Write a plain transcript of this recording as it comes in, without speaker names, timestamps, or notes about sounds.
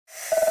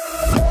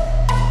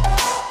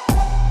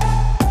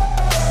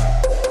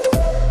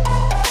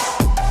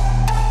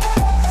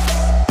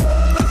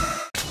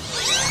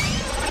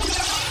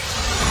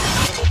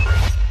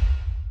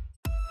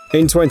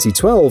In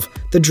 2012,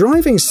 the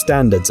Driving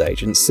Standards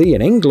Agency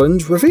in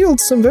England revealed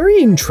some very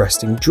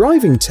interesting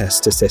driving test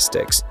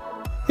statistics.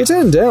 It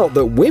turned out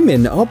that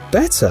women are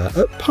better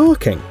at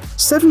parking.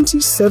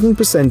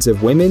 77%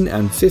 of women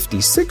and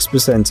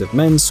 56% of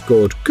men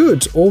scored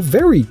good or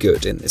very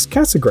good in this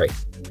category.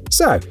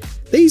 So,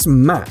 these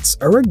mats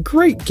are a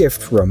great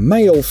gift for a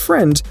male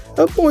friend,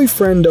 a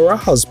boyfriend, or a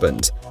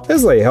husband,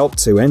 as they help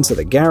to enter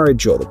the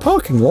garage or the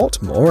parking lot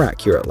more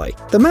accurately.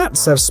 The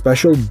mats have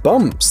special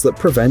bumps that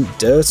prevent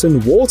dirt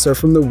and water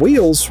from the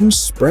wheels from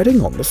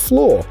spreading on the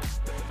floor.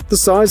 The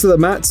size of the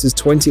mats is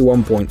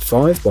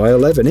 21.5 by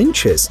 11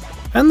 inches,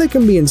 and they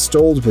can be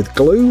installed with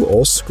glue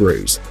or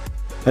screws.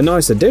 A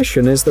nice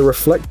addition is the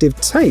reflective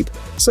tape,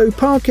 so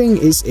parking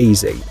is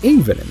easy,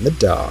 even in the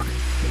dark.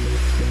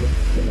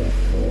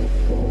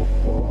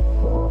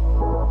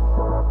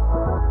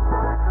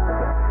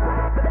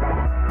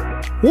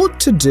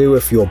 What to do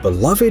if your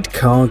beloved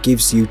car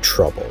gives you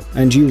trouble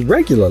and you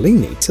regularly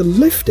need to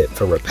lift it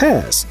for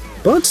repairs,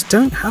 but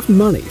don't have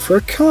money for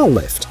a car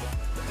lift?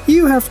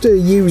 You have to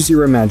use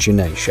your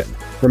imagination,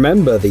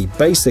 remember the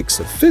basics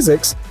of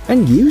physics,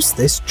 and use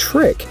this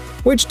trick,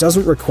 which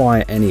doesn't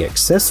require any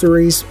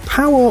accessories,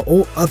 power,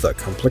 or other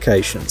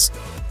complications.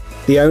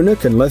 The owner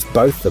can lift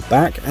both the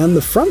back and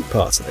the front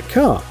part of the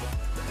car.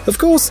 Of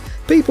course,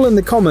 people in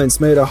the comments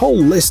made a whole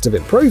list of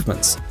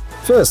improvements.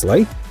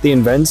 Firstly, the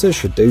inventor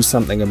should do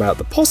something about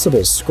the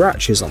possible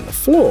scratches on the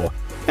floor,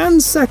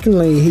 and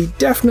secondly, he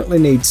definitely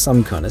needs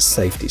some kind of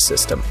safety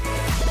system.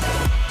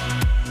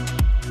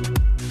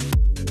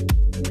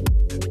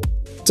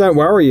 Don't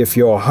worry if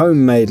your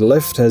homemade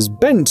lift has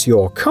bent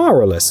your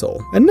car a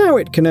little, and now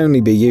it can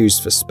only be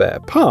used for spare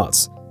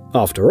parts.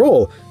 After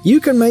all, you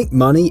can make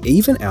money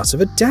even out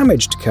of a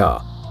damaged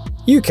car.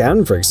 You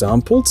can, for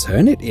example,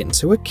 turn it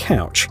into a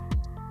couch.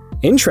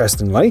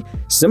 Interestingly,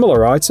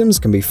 similar items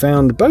can be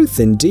found both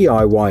in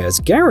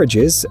DIYers'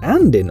 garages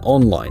and in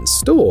online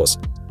stores.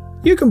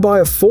 You can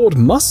buy a Ford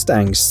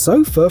Mustang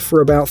sofa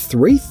for about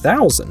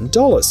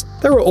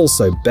 $3,000. There are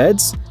also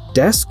beds,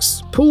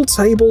 desks, pool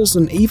tables,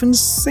 and even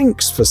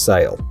sinks for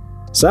sale.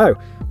 So,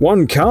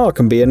 one car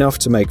can be enough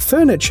to make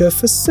furniture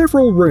for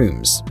several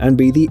rooms and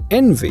be the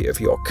envy of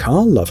your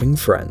car-loving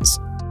friends.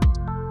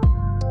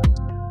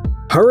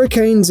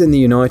 Hurricanes in the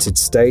United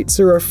States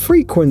are a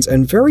frequent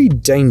and very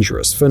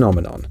dangerous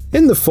phenomenon.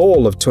 In the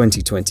fall of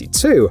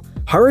 2022,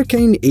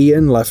 Hurricane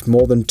Ian left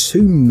more than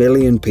 2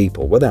 million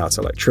people without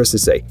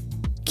electricity.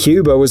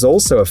 Cuba was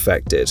also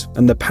affected,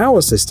 and the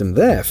power system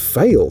there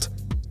failed.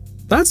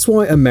 That's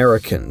why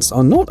Americans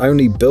are not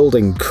only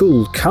building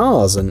cool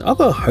cars and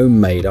other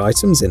homemade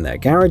items in their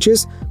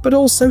garages, but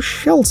also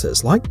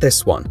shelters like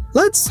this one.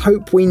 Let's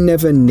hope we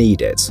never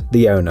need it,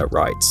 the owner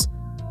writes.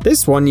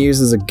 This one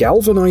uses a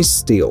galvanized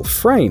steel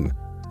frame.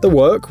 The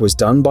work was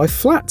done by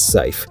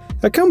FlatSafe,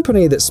 a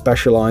company that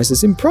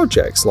specializes in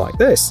projects like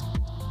this.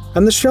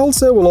 And the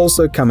shelter will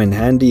also come in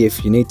handy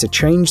if you need to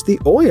change the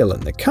oil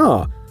in the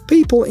car,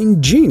 people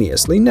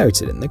ingeniously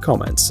noted in the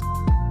comments.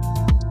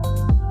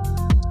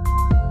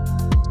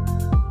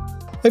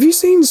 Have you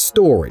seen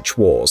Storage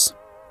Wars?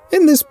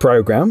 In this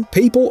program,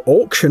 people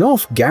auction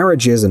off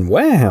garages and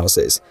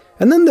warehouses,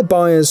 and then the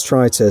buyers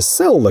try to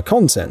sell the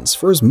contents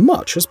for as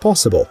much as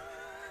possible.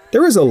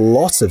 There is a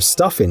lot of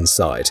stuff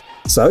inside,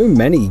 so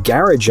many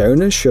garage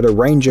owners should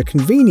arrange a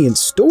convenient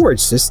storage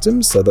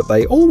system so that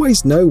they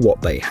always know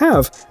what they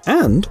have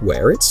and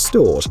where it's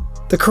stored.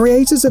 The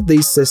creators of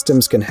these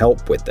systems can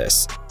help with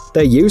this.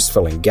 They're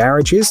useful in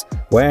garages,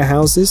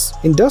 warehouses,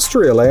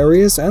 industrial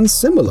areas, and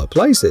similar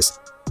places.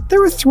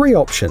 There are 3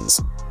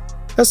 options.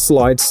 A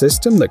slide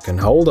system that can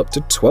hold up to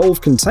 12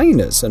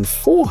 containers and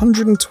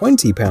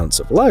 420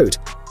 pounds of load.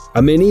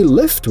 A mini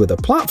lift with a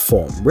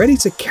platform ready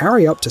to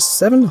carry up to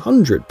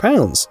 700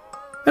 pounds.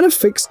 And a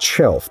fixed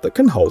shelf that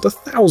can hold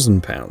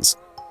 1,000 pounds.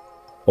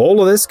 All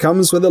of this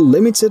comes with a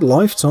limited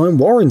lifetime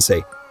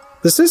warranty.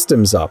 The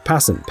systems are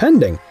patent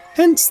pending,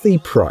 hence the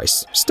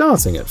price,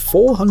 starting at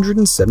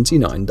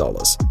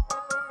 $479.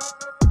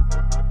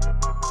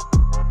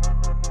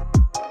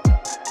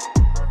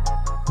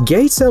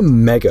 Gator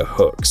Mega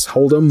Hooks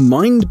hold a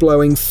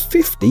mind-blowing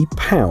 50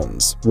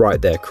 pounds,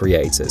 write their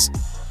creators.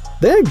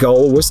 Their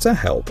goal was to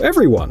help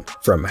everyone,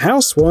 from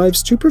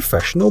housewives to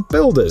professional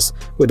builders,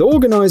 with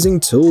organizing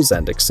tools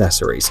and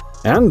accessories,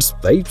 and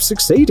they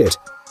succeeded.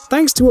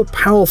 Thanks to a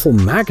powerful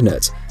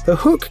magnet, the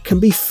hook can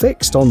be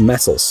fixed on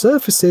metal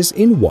surfaces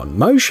in one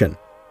motion.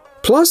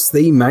 Plus,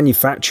 the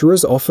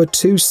manufacturers offer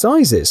 2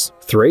 sizes,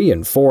 3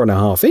 and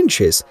 4.5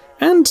 inches,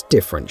 and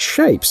different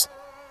shapes.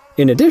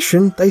 In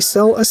addition, they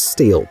sell a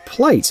steel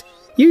plate,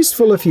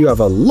 useful if you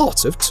have a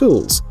lot of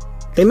tools.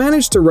 They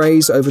managed to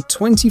raise over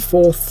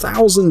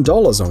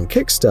 $24,000 on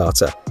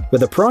Kickstarter,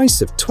 with a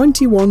price of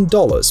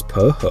 $21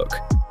 per hook.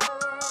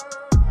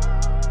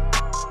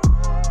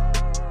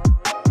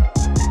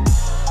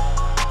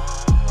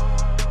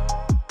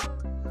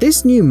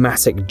 This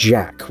pneumatic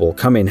jack will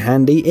come in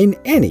handy in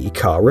any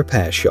car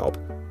repair shop.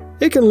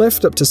 It can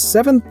lift up to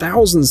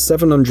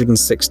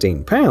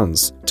 7,716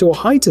 pounds to a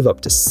height of up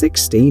to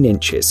 16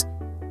 inches.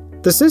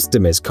 The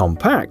system is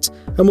compact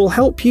and will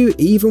help you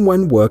even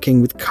when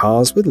working with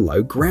cars with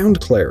low ground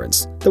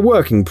clearance. The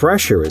working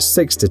pressure is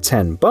 6 to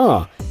 10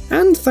 bar,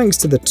 and thanks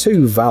to the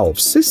 2-valve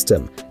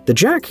system, the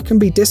jack can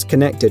be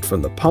disconnected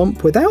from the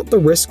pump without the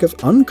risk of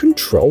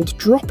uncontrolled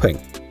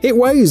dropping. It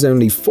weighs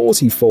only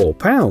 44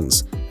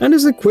 pounds and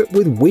is equipped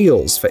with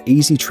wheels for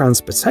easy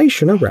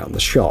transportation around the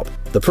shop.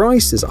 The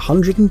price is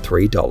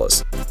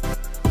 $103.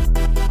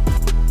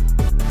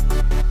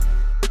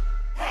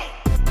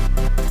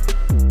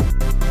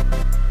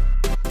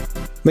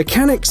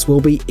 Mechanics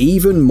will be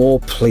even more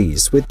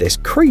pleased with this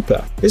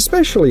creeper,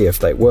 especially if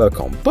they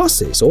work on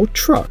buses or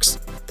trucks.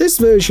 This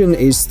version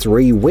is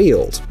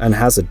 3-wheeled and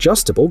has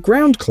adjustable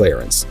ground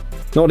clearance.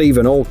 Not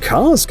even all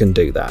cars can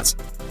do that.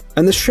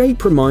 And the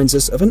shape reminds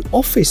us of an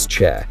office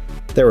chair.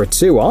 There are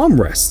 2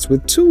 armrests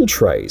with tool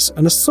trays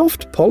and a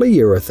soft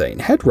polyurethane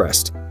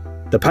headrest.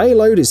 The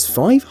payload is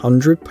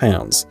 500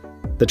 pounds.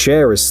 The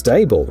chair is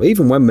stable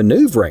even when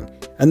maneuvering,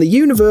 and the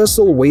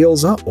universal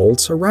wheels are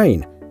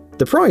all-terrain.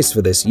 The price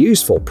for this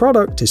useful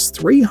product is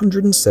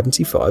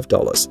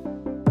 $375.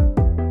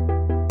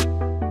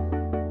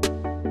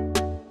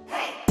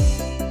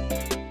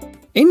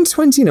 In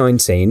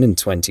 2019 and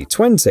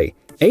 2020,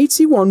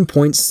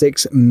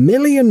 81.6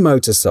 million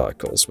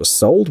motorcycles were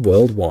sold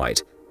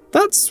worldwide.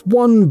 That's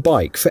one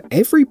bike for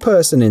every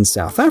person in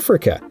South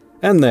Africa,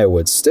 and there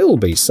would still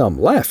be some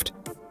left.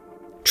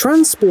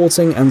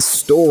 Transporting and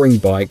storing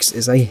bikes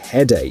is a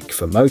headache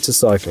for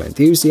motorcycle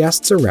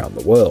enthusiasts around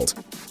the world.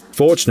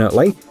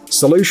 Fortunately,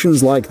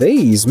 solutions like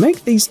these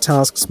make these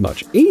tasks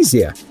much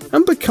easier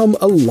and become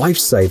a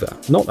lifesaver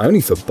not only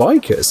for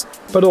bikers,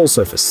 but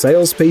also for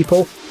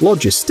salespeople,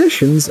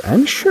 logisticians,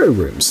 and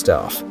showroom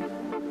staff.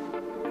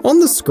 On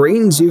the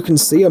screens you can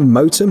see a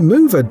motor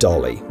mover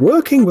dolly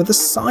working with a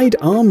side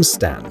arm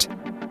stand.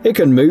 It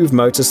can move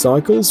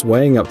motorcycles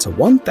weighing up to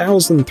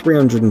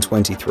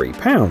 1,323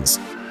 pounds,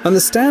 and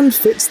the stand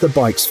fits the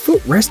bike's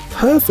footrest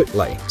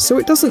perfectly, so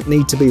it doesn't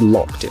need to be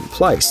locked in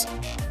place.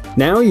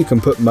 Now you can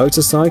put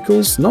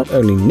motorcycles not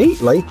only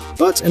neatly,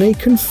 but in a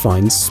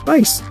confined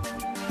space.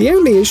 The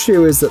only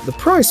issue is that the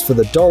price for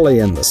the dolly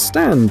and the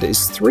stand is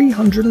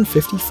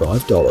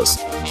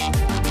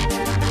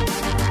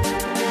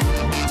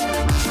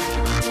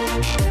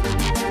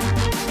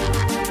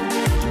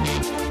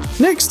 $355.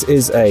 Next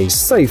is a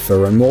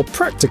safer and more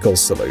practical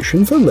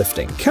solution for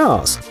lifting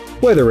cars,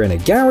 whether in a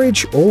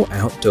garage or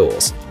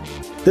outdoors.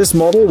 This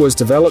model was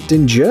developed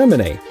in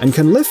Germany and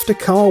can lift a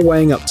car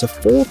weighing up to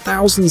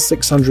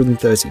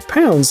 4,630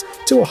 pounds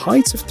to a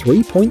height of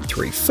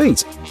 3.3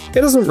 feet.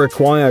 It doesn't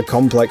require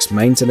complex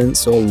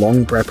maintenance or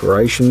long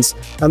preparations,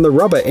 and the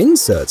rubber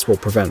inserts will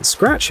prevent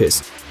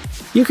scratches.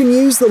 You can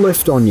use the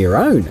lift on your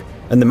own,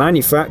 and the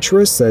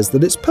manufacturer says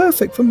that it's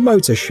perfect for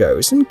motor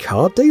shows and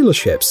car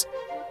dealerships.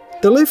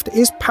 The lift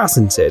is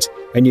patented,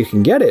 and you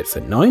can get it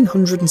for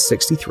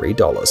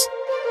 $963.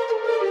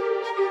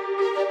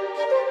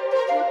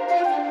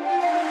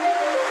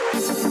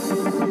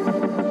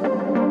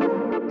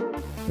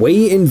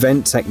 We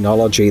invent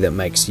technology that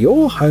makes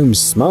your home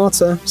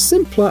smarter,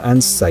 simpler,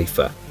 and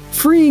safer,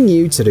 freeing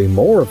you to do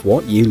more of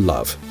what you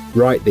love.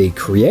 Write the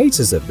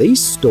creators of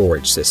these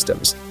storage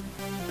systems.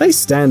 They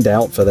stand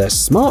out for their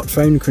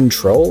smartphone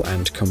control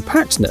and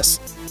compactness.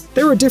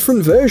 There are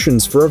different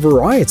versions for a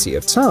variety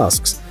of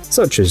tasks,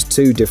 such as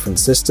 2 different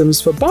systems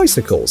for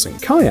bicycles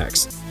and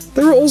kayaks.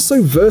 There are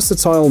also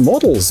versatile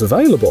models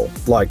available,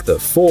 like the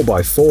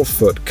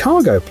 4x4-foot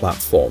cargo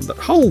platform that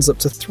holds up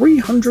to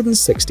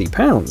 360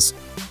 pounds.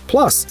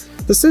 Plus,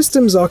 the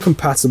systems are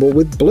compatible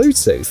with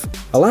Bluetooth,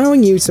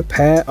 allowing you to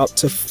pair up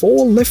to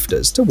 4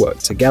 lifters to work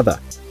together.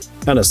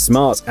 And a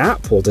smart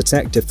app will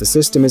detect if the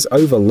system is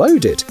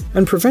overloaded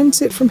and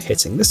prevent it from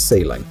hitting the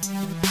ceiling.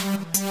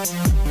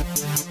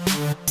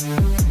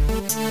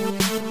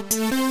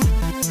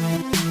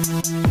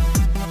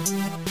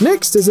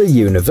 Next is a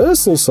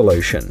universal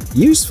solution,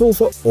 useful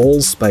for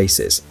all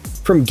spaces,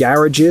 from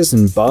garages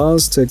and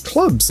bars to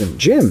clubs and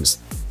gyms.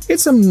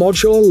 It's a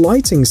modular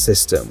lighting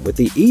system with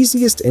the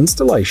easiest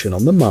installation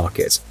on the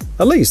market,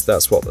 at least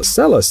that's what the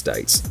seller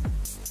states.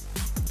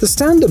 The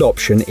standard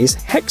option is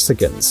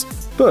hexagons,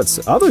 but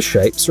other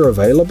shapes are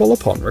available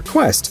upon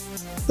request.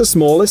 The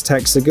smallest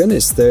hexagon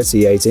is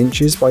 38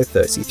 inches by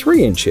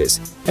 33 inches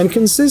and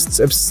consists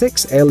of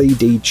 6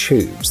 LED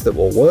tubes that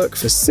will work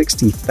for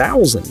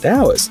 60,000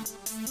 hours.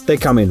 They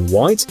come in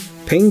white,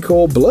 pink,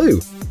 or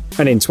blue,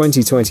 and in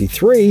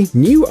 2023,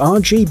 new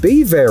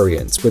RGB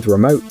variants with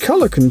remote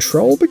color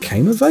control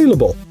became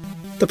available.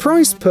 The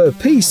price per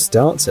piece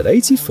starts at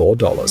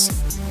 $84.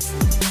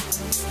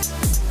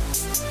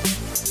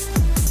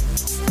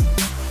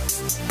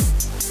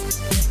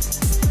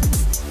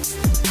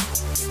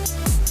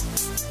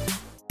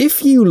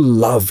 If you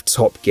love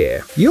Top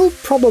Gear, you'll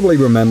probably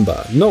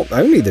remember not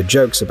only the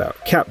jokes about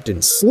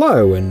Captain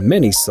Slow and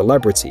many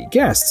celebrity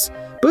guests,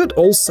 but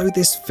also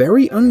this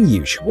very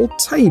unusual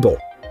table.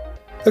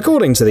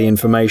 According to the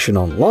information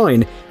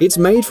online, it's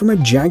made from a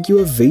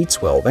Jaguar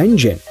V12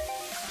 engine.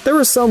 There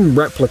are some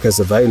replicas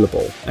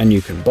available, and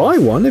you can buy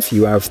one if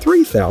you have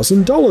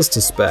 $3,000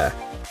 to spare.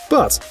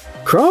 But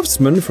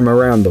Craftsmen from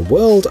around the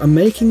world are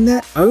making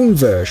their own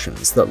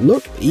versions that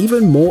look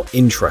even more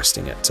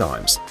interesting at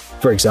times.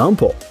 For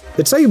example,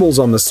 the tables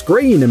on the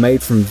screen are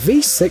made from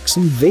V6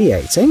 and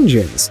V8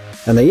 engines,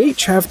 and they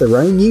each have their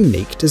own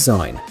unique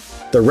design.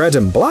 The red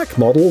and black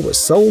model was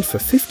sold for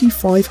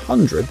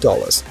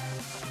 $5,500.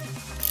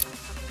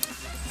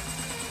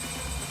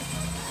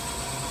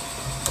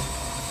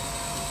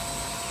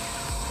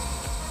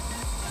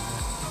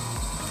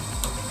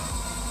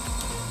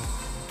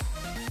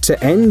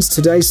 To end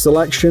today's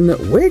selection,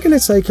 we're going to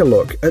take a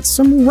look at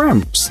some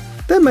ramps.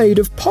 They're made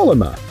of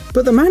polymer,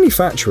 but the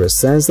manufacturer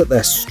says that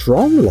they're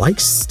strong like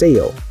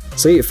steel.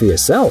 See it for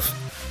yourself.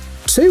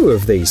 2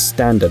 of these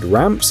standard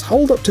ramps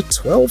hold up to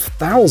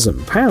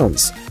 12,000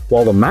 pounds,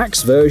 while the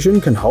Max version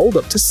can hold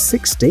up to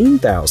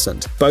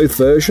 16,000. Both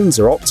versions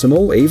are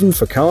optimal even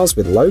for cars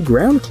with low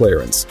ground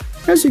clearance,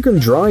 as you can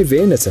drive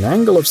in at an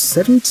angle of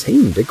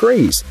 17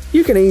 degrees.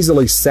 You can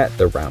easily set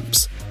the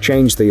ramps,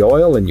 change the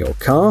oil in your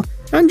car,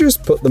 and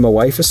just put them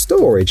away for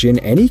storage in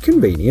any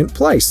convenient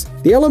place.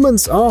 The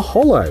elements are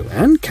hollow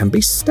and can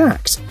be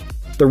stacked.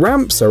 The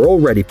ramps are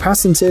already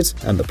patented,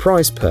 and the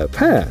price per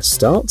pair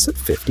starts at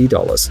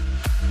 $50.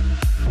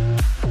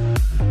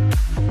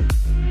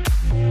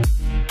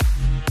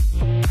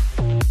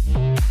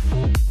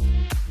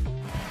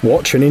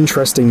 Watch an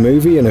interesting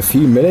movie in a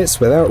few minutes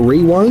without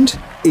rewind?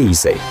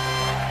 Easy. We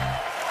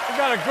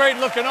got a great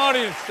looking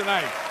audience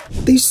tonight.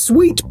 The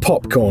Sweet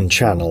Popcorn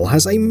channel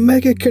has a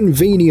mega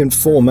convenient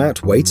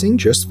format waiting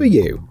just for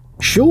you.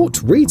 Short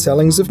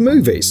retellings of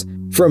movies,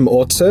 from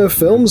auteur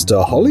films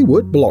to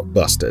Hollywood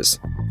blockbusters.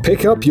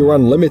 Pick up your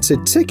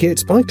unlimited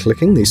ticket by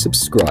clicking the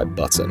subscribe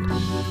button.